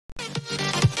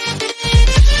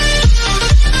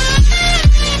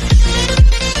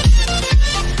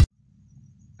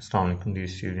Assalamu alaikum dear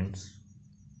students,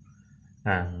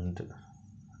 and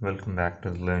welcome back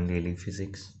to Learn Daily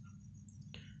Physics.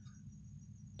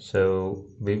 So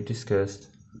we've discussed,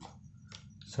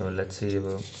 let's see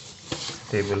our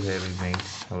table here. We made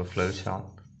our flow chart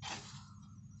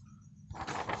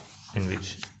in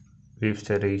which we've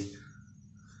studied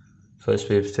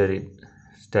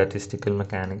statistical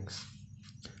mechanics,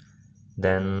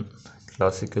 then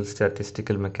classical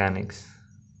statistical mechanics.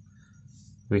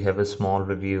 We have a small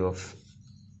review of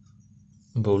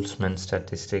Boltzmann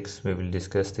statistics. We will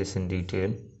discuss this in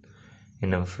detail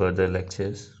in our further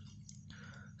lectures.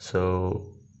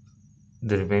 So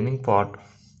the remaining part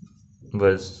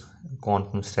was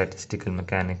quantum statistical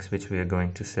mechanics, which we are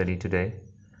going to study today.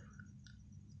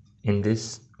 In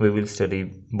this we will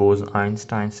study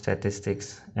Bose-Einstein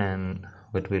statistics and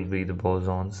what will be the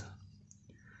bosons,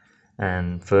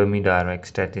 and Fermi Dirac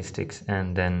statistics,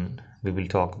 and then we will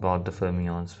talk about the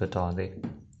fermions. What are they?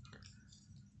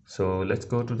 So let's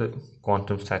go to the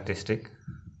quantum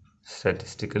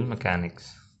statistical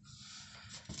mechanics.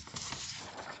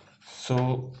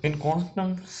 So in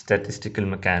quantum statistical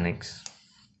mechanics,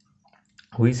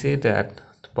 we say that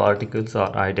the particles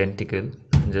are identical,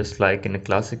 just like in a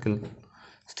classical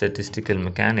statistical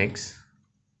mechanics.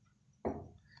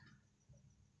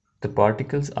 The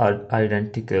particles are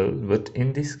identical, but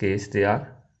in this case they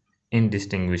are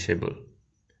indistinguishable.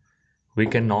 We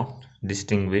cannot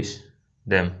distinguish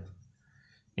them.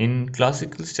 In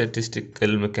classical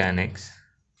statistical mechanics,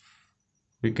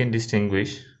 we can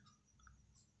distinguish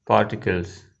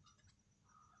particles,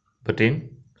 but in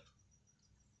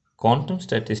quantum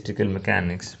statistical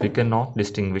mechanics we cannot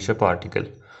distinguish a particle.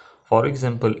 For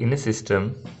example, in a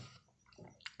system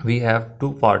we have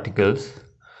two particles,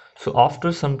 so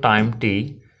after some time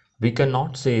t we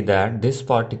cannot say that this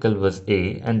particle was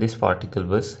A and this particle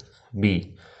was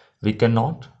B. We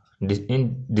cannot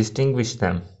distinguish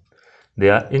them. They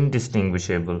are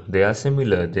indistinguishable, they are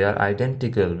similar, they are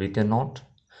identical. We cannot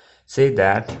say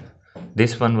that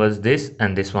this one was this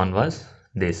and this one was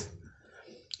this.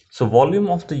 So volume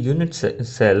of the unit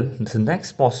cell, the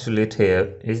next postulate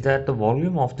here is that the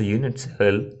volume of the unit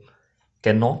cell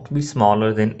cannot be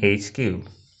smaller than h cube.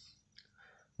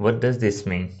 What does this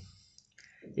mean?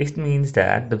 It means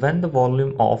that when the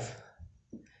volume of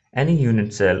any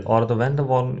unit cell, or when the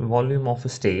volume of a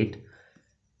state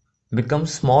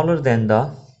becomes smaller than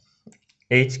the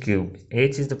h cube.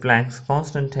 H is the Planck's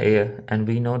constant here, and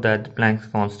we know that the Planck's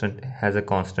constant has a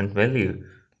constant value.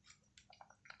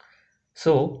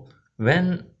 So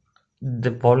when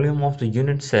the volume of the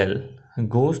unit cell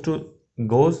goes to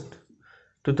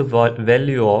the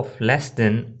value of less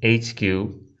than h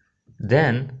cube,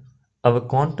 then our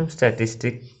quantum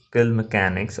statistical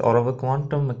mechanics or our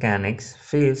quantum mechanics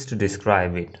fails to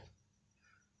describe it.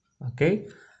 Okay,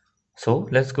 so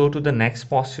let's go to the next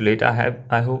postulate.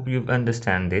 I hope you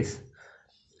understand this.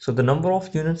 So the number of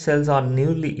unit cells are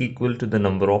nearly equal to the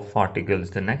number of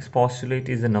particles. The next postulate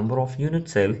is the number of unit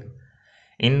cell.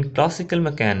 In classical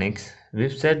mechanics,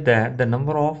 we've said that the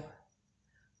number of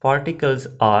particles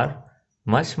are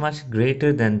much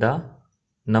greater than the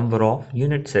number of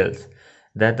unit cells,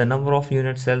 that the number of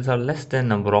unit cells are less than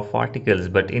number of particles.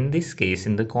 But in this case,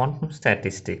 in the quantum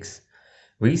statistics,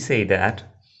 we say that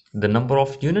the number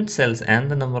of unit cells and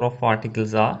the number of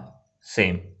particles are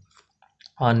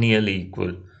nearly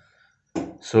equal.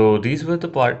 So these were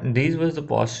the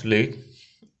postulate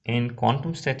in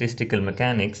quantum statistical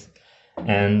mechanics,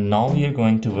 and now we are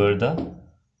going toward the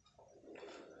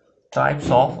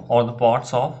types of or the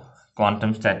parts of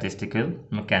quantum statistical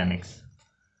mechanics.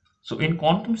 So in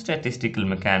quantum statistical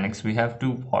mechanics we have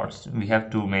two parts. We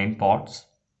have two main parts,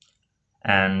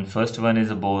 and first one is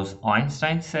the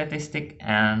Bose-Einstein statistic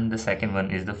and the second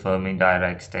one is the Fermi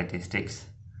Dirac statistics.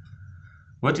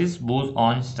 What is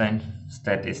Bose-Einstein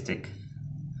statistic?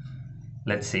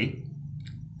 Let's see.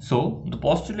 So the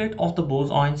postulate of the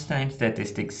Bose-Einstein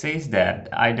statistic says that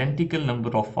the identical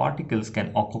number of particles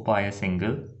can occupy a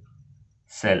single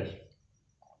cell.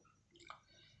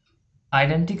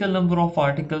 Identical number of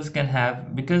particles can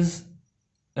have, because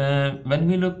when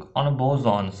we look on a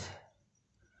bosons,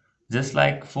 just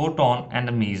like photon and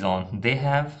a meson, they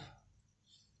have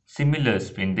similar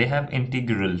spin, they have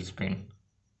integral spin.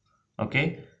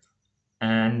 Okay,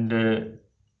 and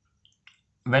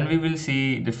when we will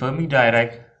see the Fermi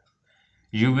Dirac,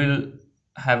 you will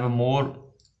have a more,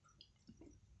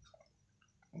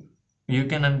 you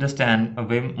can understand a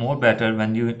way more better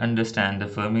when you understand the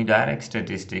Fermi Dirac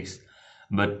statistics.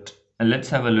 But let's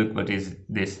have a look. What is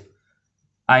this?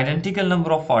 Identical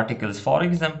number of particles. For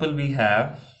example, we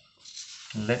have,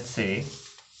 let's say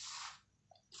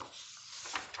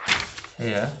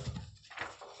here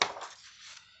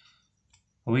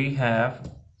we have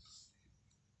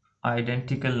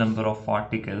identical number of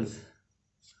particles,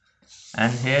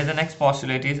 and here the next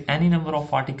postulate is any number of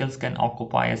particles can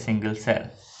occupy a single cell.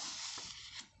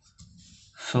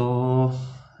 So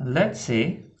let's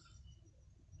say,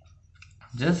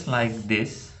 just like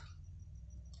this,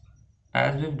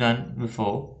 as we've done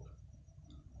before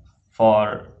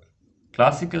for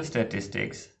classical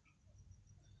statistics,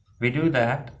 we do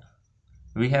that.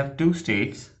 We have two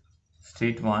states,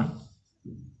 state 1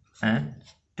 and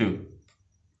 2.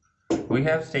 We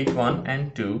have state 1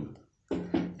 and 2,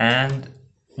 and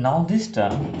now this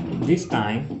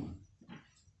time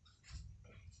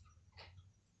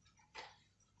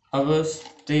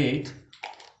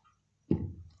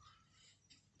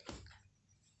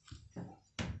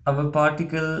our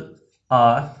particle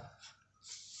are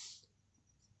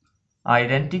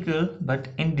identical but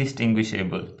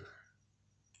indistinguishable.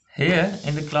 Here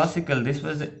in the classical, this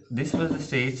was the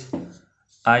stage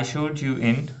I showed you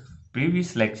in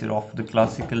previous lecture of the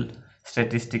classical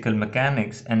statistical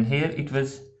mechanics, and here it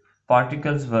was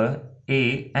particles were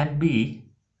A and B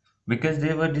because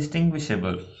they were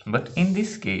distinguishable. But in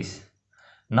this case,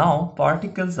 now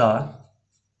particles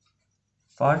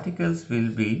will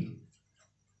be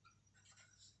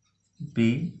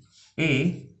B,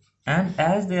 A, and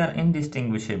as they are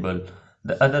indistinguishable,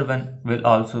 the other one will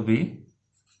also be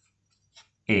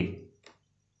A.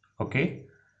 Okay,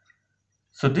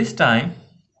 so this time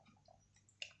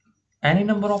identical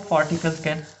number of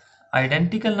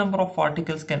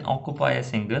particles can occupy a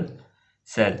single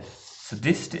cell. So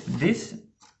this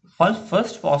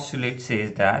first postulate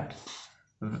says that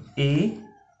A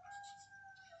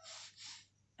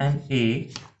and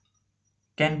A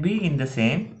can be in the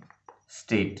same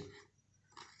state,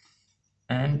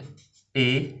 and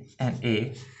A and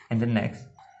A in the next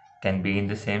can be in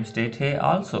the same state here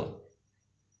also.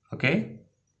 Okay,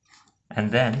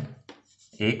 and then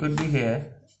A could be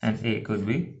here and A could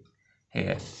be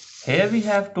here. Here we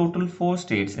have total 4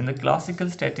 states. In the classical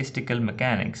statistical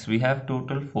mechanics, we have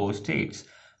total 4 states: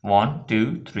 1,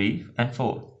 2, 3 and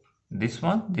 4. This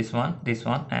one, this one, this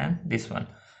one and this one.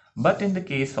 But in the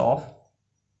case of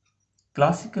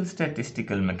classical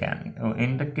statistical mechanics,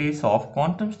 in the case of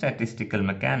quantum statistical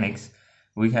mechanics,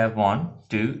 we have 1,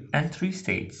 2 and 3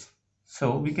 states.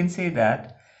 So we can say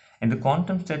that in the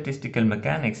quantum statistical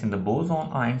mechanics, in the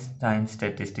Bose-Einstein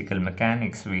statistical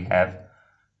mechanics, we have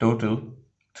total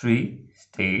 3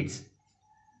 states.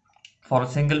 For a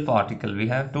single particle, we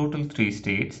have total 3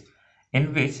 states,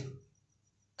 in which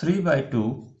 3 by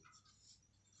 2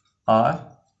 are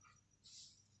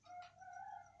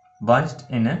bunched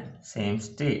in a same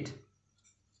state.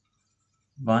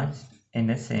 AA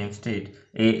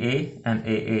and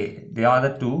AA, they are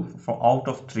the 2 out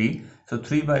of 3. So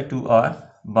 3 by 2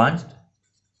 are bunched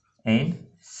in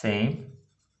same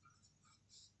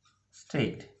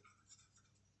state.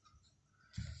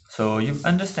 So you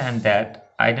understand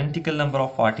that identical number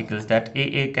of particles that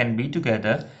AA can be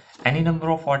together, any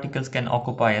number of particles can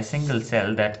occupy a single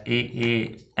cell, that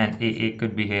AA and AA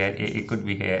could be here, AA could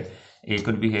be here, A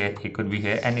could be here, A could be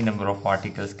here. Any number of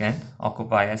particles can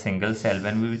occupy a single cell.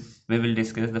 When we will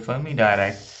discuss the Fermi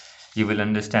Dirac, you will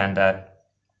understand that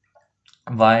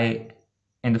why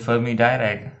in the Fermi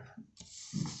Dirac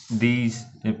these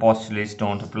postulates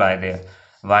don't apply there,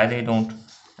 why they don't,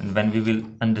 and when we will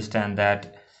understand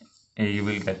that, you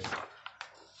will get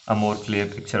a more clear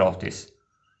picture of this.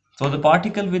 So the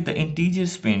particle with the integer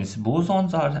spins,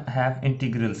 bosons have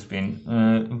integral spin.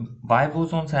 Why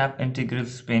bosons have integral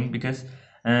spin? Because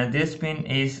their spin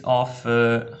is of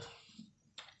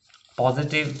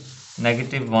positive,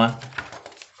 negative 1,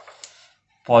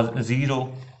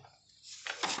 0.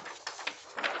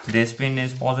 Their spin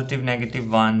is positive, negative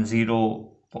 1,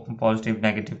 0, positive,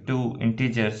 negative 2.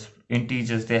 Integers,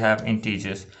 they have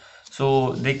integers.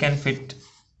 So they can fit,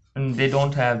 they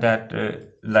don't have that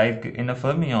like in the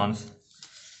fermions.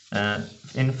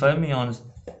 In fermions,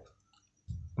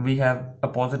 we have a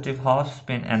positive half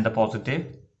spin and the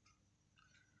positive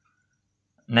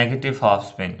negative half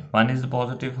spin. One is the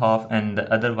positive half and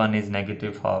the other one is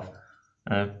negative half.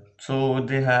 So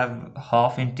they have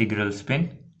half integral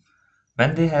spin.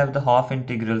 When they have the half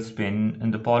integral spin,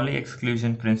 and the Pauli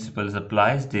exclusion principle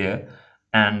applies there,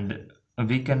 and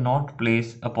we cannot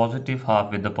place a positive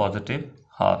half with the positive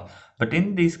half. But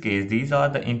in this case, these are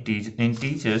the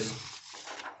integers,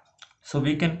 so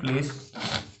we can place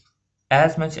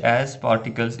as much as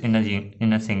particles in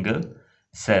a single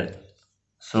cell.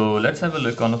 So let's have a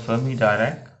look on the Fermi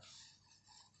Dirac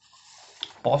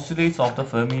postulates of the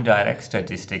Fermi Dirac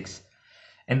statistics.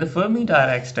 In the Fermi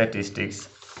Dirac statistics,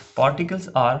 particles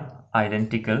are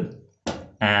identical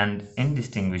and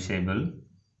indistinguishable.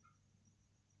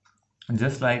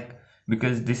 Just like,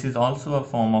 because this is also a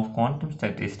form of quantum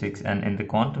statistics, and in the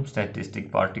quantum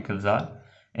statistic particles are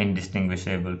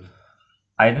indistinguishable.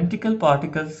 Identical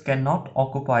particles cannot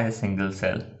occupy a single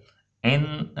cell.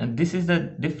 And this is the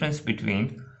difference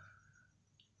between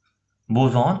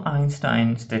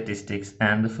boson-Einstein statistics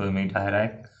and the Fermi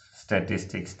Dirac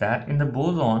statistics, that in the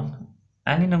boson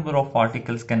any number of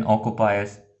particles can occupy a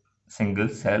single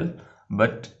cell,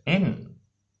 but in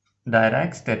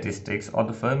Dirac statistics or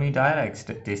the Fermi Dirac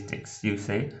statistics, you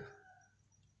say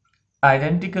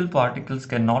identical particles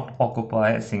cannot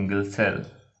occupy a single cell.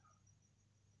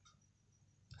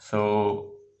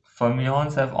 So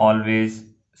fermions have always,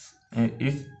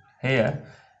 if here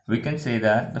we can say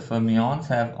that the fermions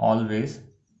have always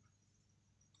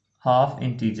half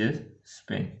integer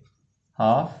spin,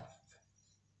 half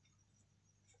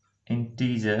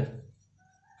integer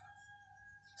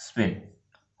spin,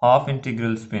 half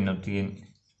integral spin of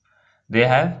they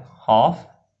have half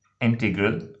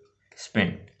integral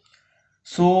spin.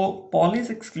 So Pauli's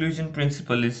exclusion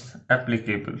principle is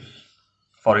applicable.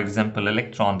 For example,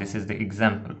 electron, this is the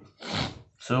example.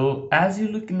 So as you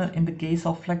look in the case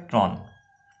of electron,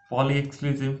 Pauli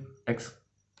exclusion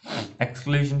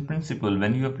principle,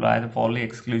 when you apply the Pauli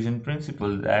exclusion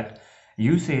principle, that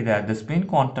you say that the spin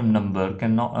quantum number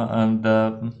cannot,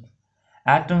 the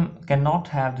atom cannot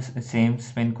have the same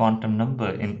spin quantum number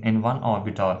in one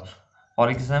orbital. For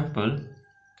example,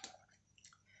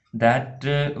 that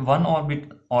one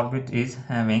orbit is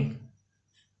having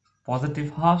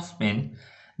positive half spin,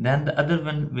 then the other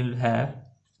one will have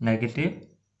negative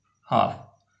half.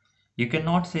 You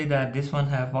cannot say that this one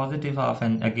have positive half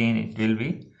and again it will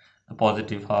be a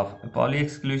positive half. A Pauli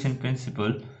exclusion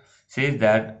principle says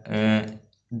that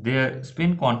their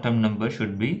spin quantum number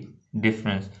should be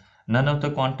different. None of the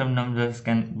quantum numbers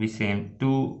can be same.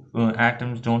 Two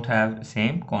atoms don't have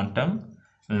same quantum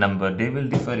number. They will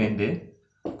differ in the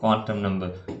quantum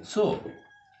number. So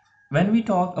when we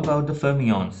talk about the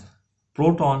fermions,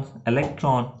 protons,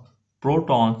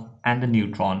 protons and the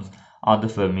neutrons are the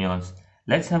fermions.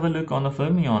 Let's have a look on the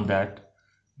fermion, that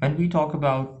when we talk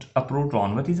about a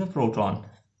proton, what is a proton?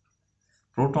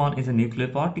 Proton is a nuclear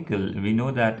particle. We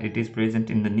know that it is present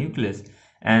in the nucleus,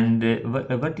 and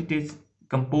what it is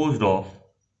composed of.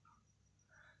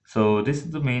 So this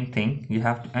is the main thing you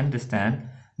have to understand,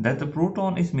 that the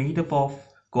proton is made up of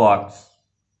quarks.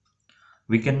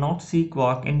 We cannot see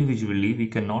quark individually, we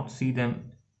cannot see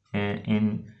them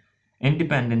in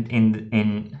independent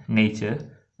in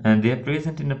nature, and they are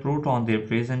present in the proton, they are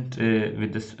present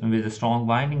with a strong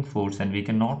binding force, and we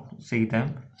cannot see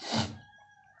them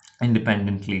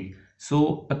independently.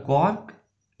 So a quark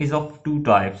is of two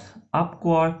types, up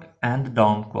quark and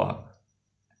down quark.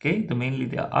 Okay, mainly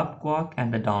the up quark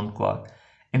and the down quark.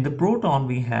 In the proton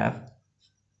we have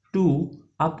two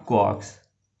up quarks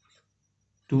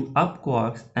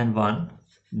and one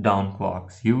down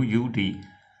quarks, UUD.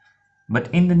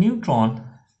 But in the neutron,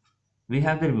 we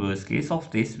have the reverse case of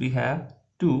this. We have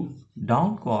two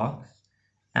down quarks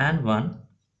and one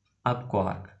up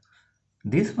quark.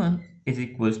 This one is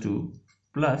equals to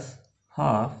plus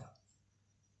half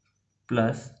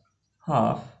plus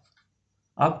half.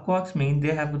 Up quarks mean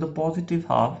they have the positive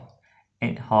half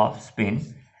and half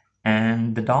spin,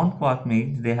 and the down quark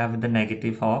means they have the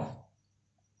negative half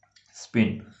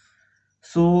spin.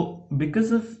 So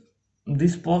because of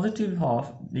this positive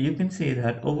half, you can say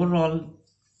that overall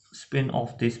spin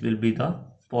of this will be the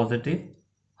positive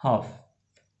half.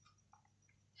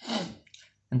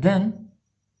 And then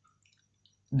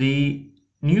the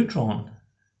neutron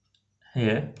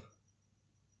here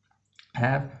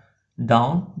have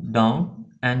down, down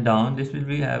and down. This will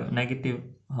be have negative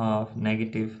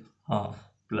half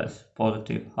plus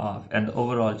positive half, and the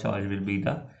overall charge will be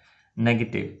the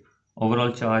negative.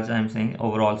 Overall charge, I am saying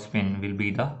overall spin will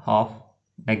be the half,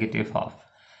 negative half.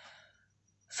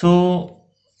 So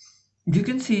you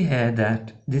can see here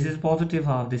that this is positive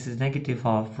half, this is negative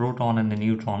half. Proton and the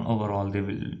neutron overall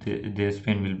their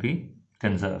spin will be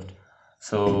conserved.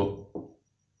 So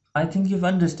I think you've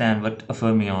understand what a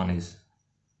fermion is.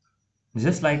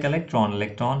 Just like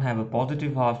electron have a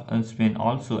positive half spin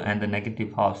also and the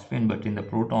negative half spin, but in the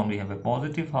proton we have a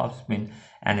positive half spin,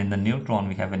 and in the neutron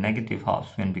we have a negative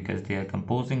half spin, because they are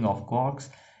composing of quarks,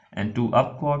 and two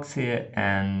up quarks here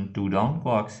and two down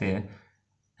quarks here,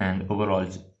 and overall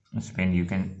spin, you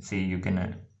can see, you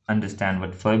can understand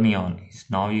what fermion is.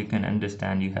 Now you can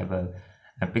understand, you have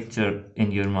a picture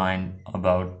in your mind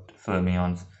about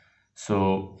fermions.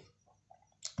 So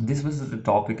this was the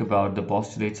topic about the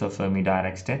postulates of Fermi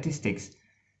Dirac statistics.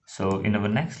 So in our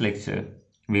next lecture,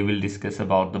 we will discuss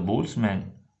about the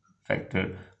Boltzmann factor,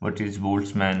 what is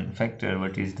Boltzmann factor,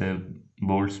 what is the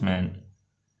Boltzmann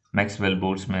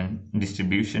Maxwell-Boltzmann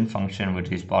distribution function,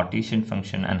 what is partition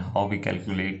function, and how we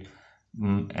calculate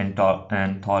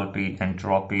enthalpy,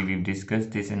 entropy. We've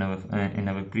discussed this in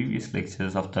our previous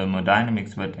lectures of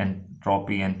thermodynamics. But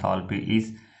entropy, enthalpy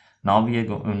is now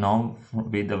now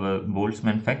with our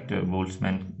Boltzmann factor,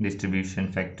 Boltzmann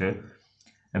distribution factor.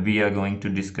 We are going to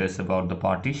discuss about the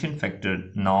partition factor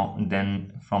now.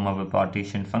 Then from our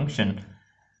partition function,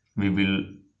 we will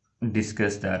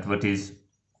discuss that what is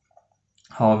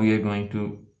how we are going to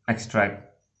extract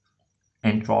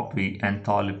entropy,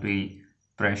 enthalpy,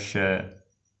 pressure,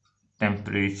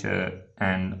 temperature,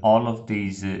 and all of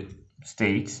these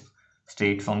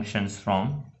state functions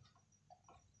from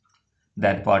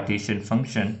that partition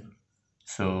function.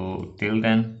 So till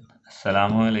then,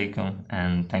 assalamu alaikum,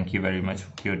 and thank you very much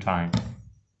for your time.